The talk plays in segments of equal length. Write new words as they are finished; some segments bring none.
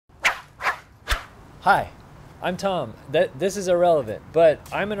Hi, I'm Tom. This is irrelevant, but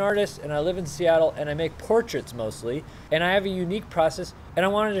I'm an artist and I live in Seattle and I make portraits mostly, and I have a unique process, and I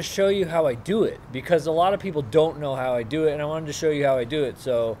wanted to show you how I do it because a lot of people don't know how I do it, and I wanted to show you how I do it.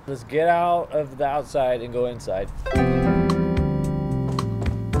 So let's get out of the outside and go inside.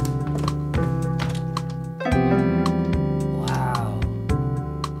 Wow,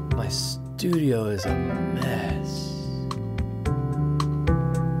 my studio is a mess.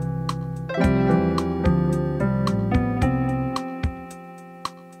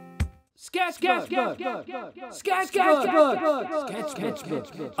 Sketchbook.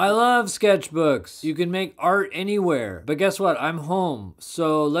 I love sketchbooks. You can make art anywhere. But guess what? I'm home.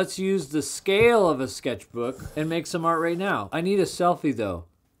 So let's use the scale of a sketchbook and make some art right now. I need a selfie though.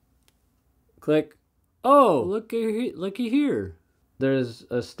 Click. Oh, looky here. There's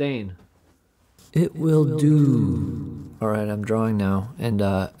a stain. It will do. All right, I'm drawing now, and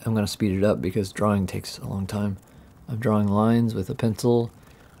I'm gonna speed it up because drawing takes a long time. I'm drawing lines with a pencil.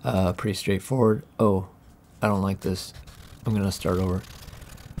 Pretty straightforward. Oh, I don't like this. I'm gonna start over.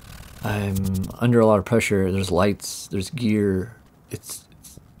 I'm under a lot of pressure. There's lights, there's gear. It's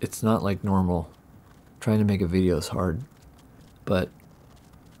not like normal. Trying to make a video is hard, but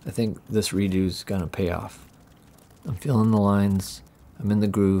I think this redo's gonna pay off. I'm feeling the lines. I'm in the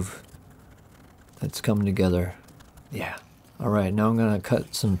groove. It's coming together. Yeah. All right, now I'm gonna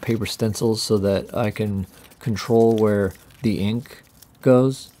cut some paper stencils so that I can control where the ink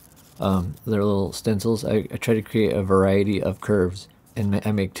goes. They're little stencils. I try to create a variety of curves, and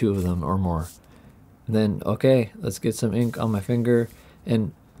I make 2 of them or more. And then, okay, let's get some ink on my finger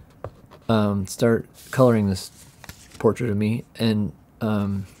and start coloring this portrait of me. And,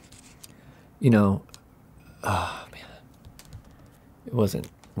 you know, oh man, it wasn't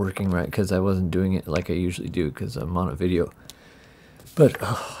working right because I wasn't doing it like I usually do because I'm on a video. But,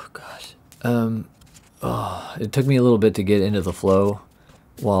 oh gosh, it took me a little bit to get into the flow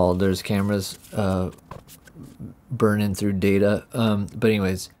while there's cameras burning through data. But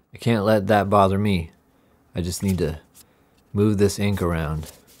anyways, I can't let that bother me. I just need to move this ink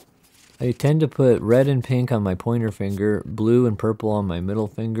around. I tend to put red and pink on my pointer finger, blue and purple on my middle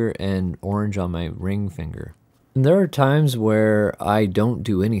finger, and orange on my ring finger. And there are times where I don't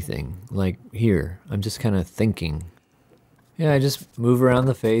do anything, like here. I'm just kind of thinking. Yeah, I just move around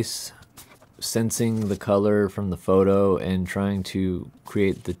the face, sensing the color from the photo and trying to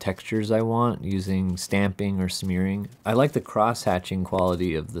create the textures I want using stamping or smearing. I like the cross-hatching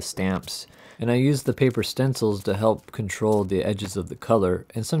quality of the stamps, and I use the paper stencils to help control the edges of the color,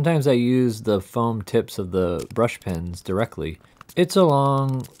 and sometimes I use the foam tips of the brush pens directly. It's a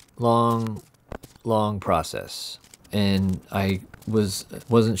long process, and I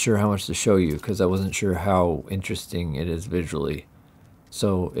wasn't sure how much to show you because I wasn't sure how interesting it is visually.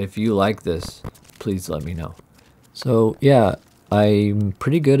 So if you like this, please let me know. So yeah, I'm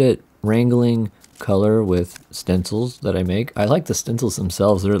pretty good at wrangling color with stencils that I make. I like the stencils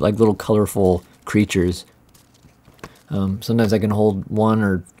themselves. They're like little colorful creatures. Sometimes I can hold 1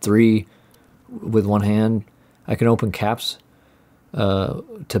 or 3 with one hand. I can open caps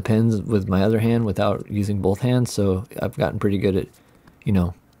to pens with my other hand without using both hands. So I've gotten pretty good at, you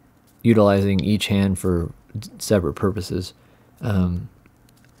know, utilizing each hand for separate purposes.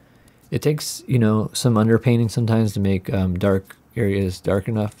 It takes, you know, some underpainting sometimes to make dark areas dark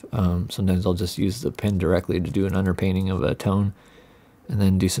enough. Sometimes I'll just use the pen directly to do an underpainting of a tone and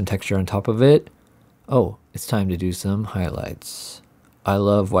then do some texture on top of it. Oh, it's time to do some highlights. I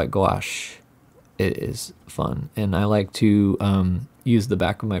love white gouache. It is fun. And I like to use the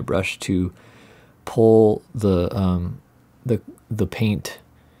back of my brush to pull the paint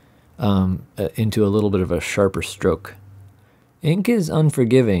into a little bit of a sharper stroke. Ink is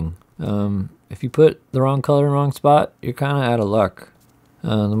unforgiving. If you put the wrong color in the wrong spot, you're kind of out of luck.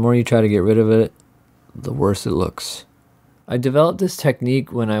 The more you try to get rid of it, the worse it looks. I developed this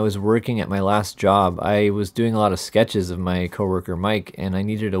technique when I was working at my last job. I was doing a lot of sketches of my coworker Mike, and I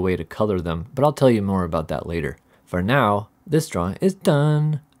needed a way to color them, but I'll tell you more about that later. For now, this drawing is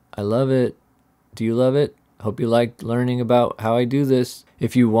done. I love it. Do you love it? Hope you liked learning about how I do this.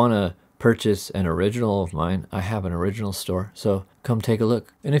 If you want to purchase an original of mine, I have an original store, so come take a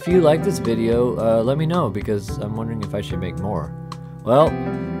look. And if you like this video, let me know because I'm wondering if I should make more. Well,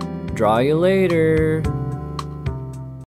 draw you later.